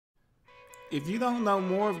If you don't know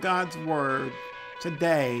more of God's Word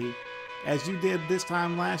today as you did this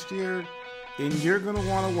time last year, then you're going to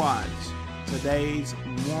want to watch today's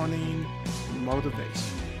morning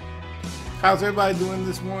motivation. How's everybody doing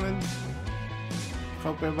this morning?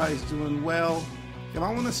 Hope everybody's doing well. And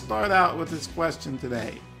I want to start out with this question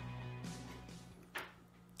today.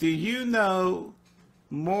 Do you know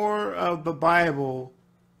more of the Bible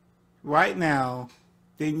right now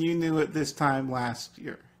than you knew at this time last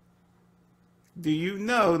year? Do you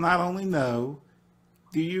know, not only know,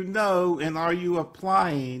 do you know and are you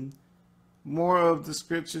applying more of the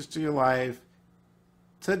scriptures to your life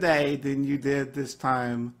today than you did this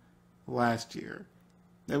time last year?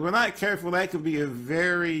 Now, if we're not careful, that could be a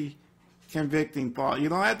very convicting thought. You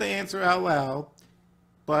don't have to answer out loud,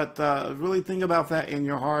 but really think about that in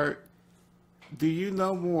your heart. Do you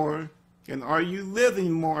know more and are you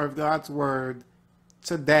living more of God's Word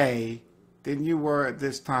today than you were at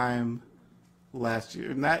this time last year?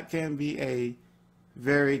 And that can be a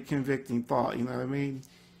very convicting thought, you know what I mean?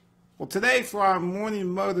 Well, today for our morning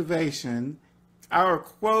motivation, our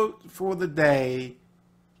quote for the day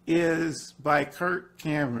is by Kirk.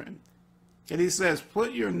 And he says,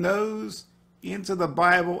 "Put your nose into the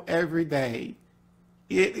Bible every day.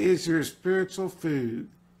 It is your spiritual food.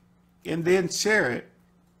 And then share it.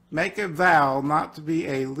 Make a vow not to be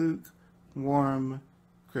a lukewarm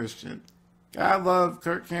Christian." I love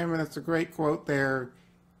Kirk. That's a great quote there.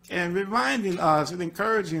 And reminding us and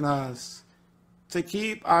encouraging us to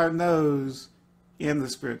keep our nose in the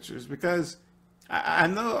scriptures. Because I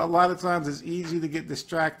know a lot of times it's easy to get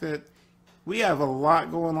distracted. We have a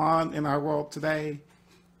lot going on in our world today.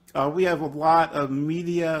 We have a lot of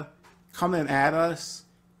media coming at us.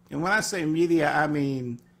 And when I say media, I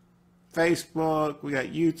mean Facebook, we got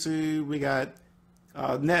YouTube, we got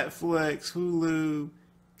Netflix, Hulu.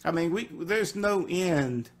 I mean, there's no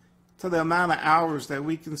end to the amount of hours that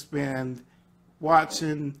we can spend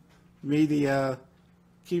watching media,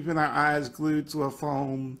 keeping our eyes glued to a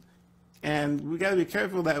phone. And we got to be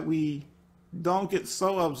careful that we don't get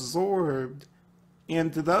so absorbed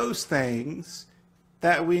into those things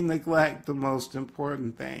that we neglect the most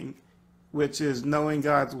important thing, which is knowing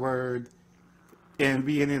God's Word and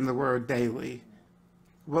being in the Word daily.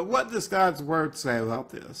 But what does God's Word say about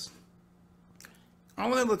this? I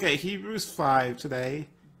want to look at Hebrews 5 today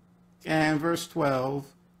and verse 12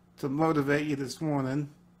 to motivate you this morning.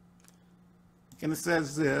 And it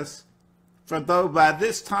says this: "For though by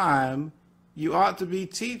this time you ought to be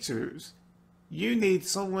teachers, you need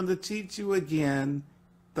someone to teach you again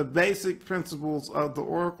the basic principles of the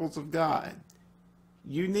oracles of God.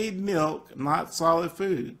 You need milk, not solid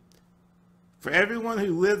food. For everyone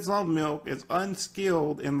who lives on milk is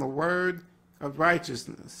unskilled in the word of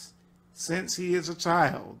righteousness, since he is a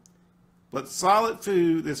child. But solid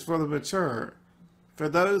food is for the mature, for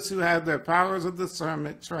those who have their powers of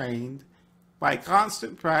discernment trained by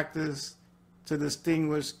constant practice to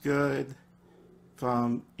distinguish good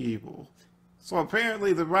from evil." So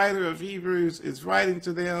apparently the writer of Hebrews is writing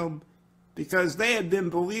to them because they had been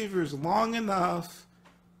believers long enough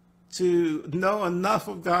to know enough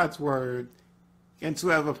of God's Word and to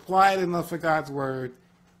have applied enough of God's Word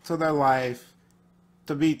to their life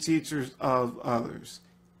to be teachers of others.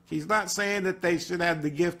 He's not saying that they should have the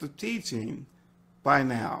gift of teaching by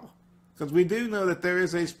now, because we do know that there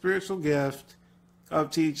is a spiritual gift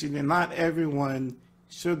of teaching, and not everyone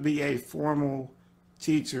should be a formal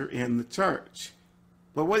teacher in the church.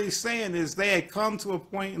 But what he's saying is they had come to a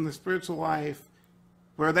point in the spiritual life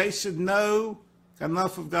where they should know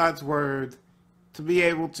enough of God's Word to be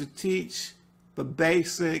able to teach the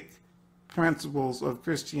basic principles of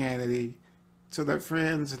Christianity to their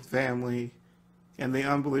friends and family and the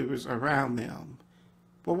unbelievers around them.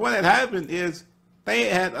 But what had happened is they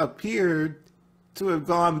had appeared to have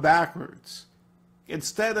gone backwards.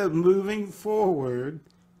 Instead of moving forward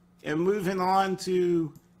and moving on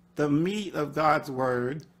to the meat of God's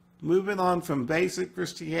Word, moving on from basic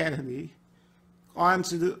Christianity on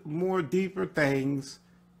to the more deeper things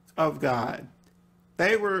of God,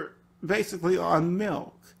 they were basically on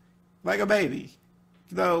milk, like a baby.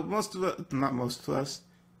 You know, most of us, not most of us,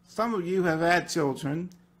 some of you have had children,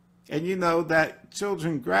 and you know that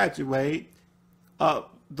children graduate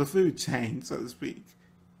up the food chain, so to speak.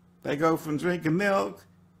 They go from drinking milk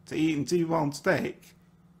to eating T-bone steak.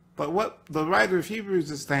 But what the writer of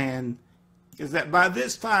Hebrews is saying is that by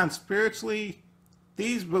this time, spiritually,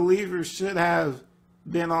 these believers should have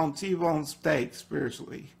been on T-bone steak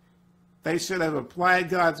spiritually. They should have applied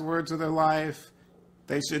God's Word to their life.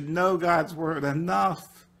 They should know God's Word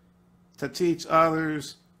enough to teach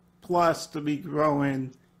others, plus to be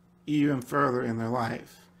growing even further in their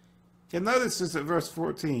life. And notice this at verse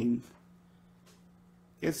 14.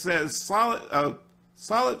 It says,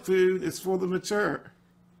 solid food is for the mature,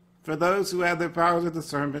 for those who have their powers of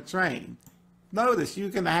discernment trained. Notice you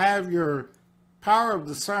can have your power of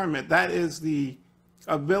discernment, that is the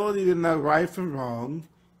ability to know right from wrong.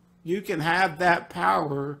 You can have that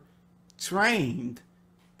power trained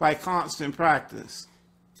by constant practice.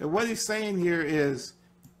 So what he's saying here is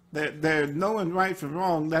that they're knowing right from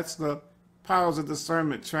wrong. That's the powers of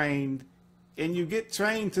discernment trained. And you get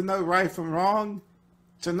trained to know right from wrong,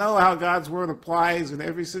 to know how God's word applies in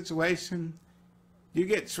every situation. You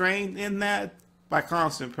get trained in that by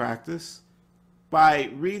constant practice, by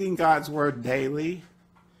reading God's word daily,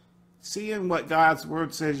 seeing what God's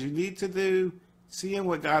word says you need to do, seeing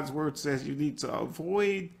what God's word says you need to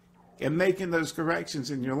avoid, and making those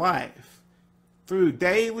corrections in your life. Through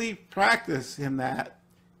daily practice in that,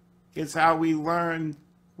 it's how we learn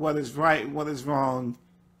what is right and what is wrong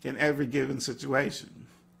in every given situation.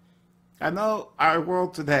 I know our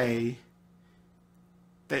world today,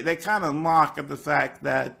 they kind of mock at the fact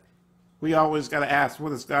that we always got to ask, what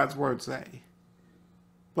does God's word say?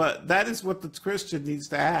 But that is what the Christian needs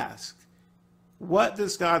to ask. What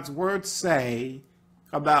does God's word say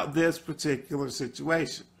about this particular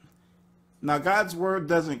situation? Now, God's word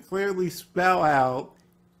doesn't clearly spell out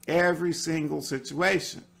every single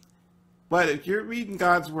situation. But if you're reading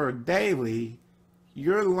God's word daily,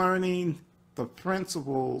 you're learning the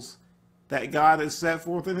principles that God has set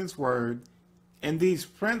forth in his word. And these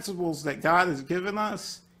principles that God has given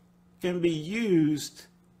us can be used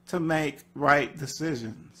to make right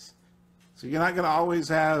decisions. So you're not going to always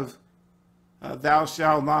have thou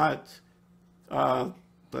shalt not, thou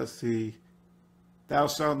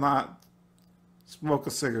shalt not smoke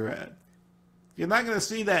a cigarette. You're not going to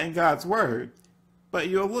see that in God's word, but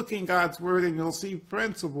you'll look in God's word and you'll see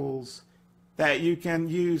principles that you can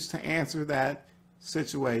use to answer that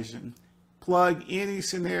situation. Plug any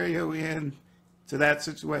scenario in to that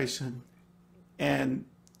situation, and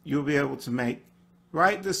you'll be able to make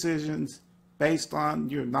right decisions based on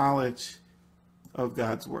your knowledge of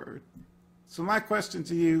God's word. So my question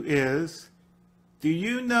to you is, do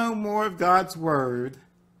you know more of God's word?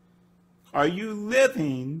 Are you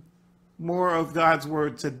living more of God's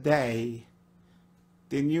word today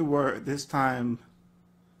than you were at this time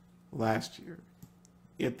last year?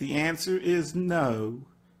 If the answer is no,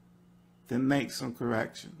 then make some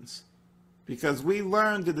corrections. Because we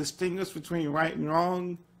learn to distinguish between right and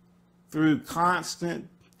wrong through constant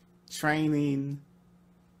training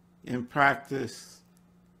and practice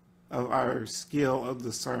of our skill of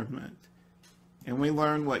discernment. And we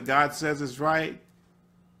learn what God says is right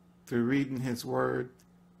through reading his word.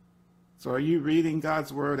 So are you reading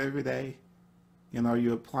God's word every day? And are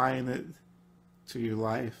you applying it to your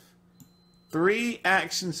life? 3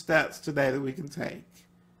 action steps today that we can take.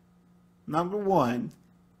 Number 1,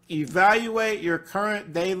 evaluate your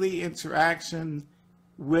current daily interaction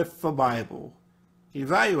with the Bible.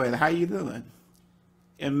 Evaluate how you're doing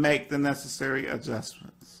and make the necessary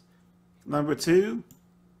adjustments. Number 2,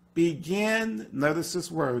 begin, notice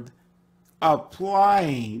this word,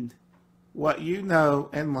 applying what you know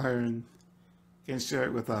and learn and share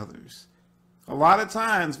it with others. A lot of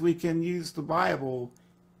times we can use the Bible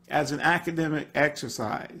as an academic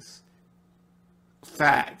exercise.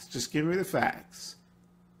 Facts, just give me the facts.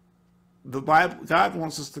 The Bible, God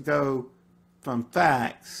wants us to go from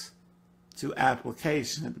facts to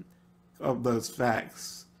application of those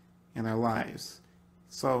facts in our lives.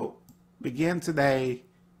 So begin today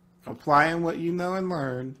applying what you know and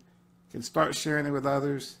learn, and start sharing it with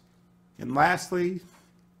others. And lastly,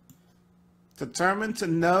 determine to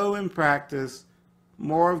know and practice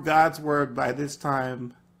more of God's word by this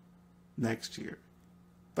time next year.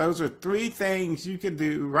 Those are 3 things you can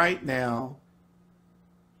do right now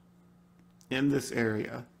in this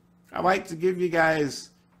area. I like to give you guys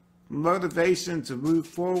motivation to move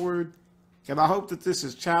forward, and I hope that this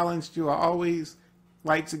has challenged you. I always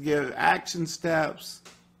like to give action steps,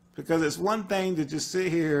 because it's one thing to just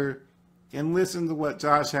sit here and listen to what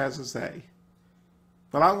Josh has to say,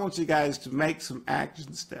 but I want you guys to make some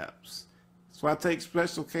action steps. So I take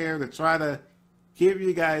special care to try to give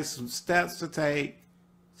you guys some steps to take,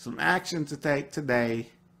 some action to take today.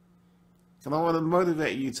 And I want to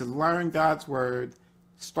motivate you to learn God's word,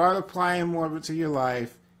 start applying more of it to your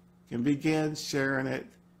life, and begin sharing it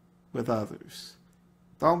with others.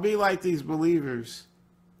 Don't be like these believers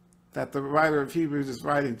that the writer of Hebrews is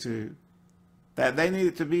writing to, that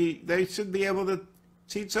they should be able to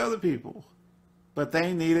teach other people, but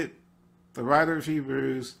they needed the writer of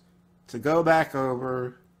Hebrews to go back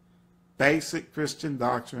over basic Christian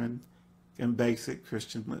doctrine and basic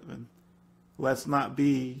Christian living. Let's not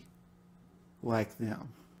be like them.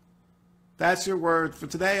 That's your word for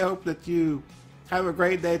today. I hope that you have a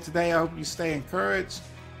great day today. I hope you stay encouraged.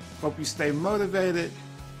 Hope you stay motivated.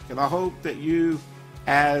 And I hope that you,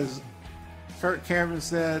 as Kirk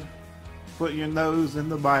said, put your nose in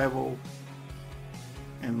the Bible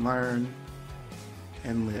and learn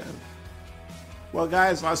and live. Well,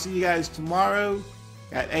 guys, I'll see you guys tomorrow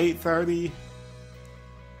at 8:30.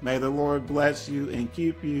 May the Lord bless you and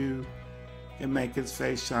keep you and make his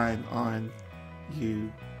face shine on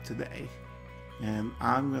you today. And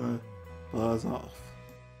I'm going to buzz off.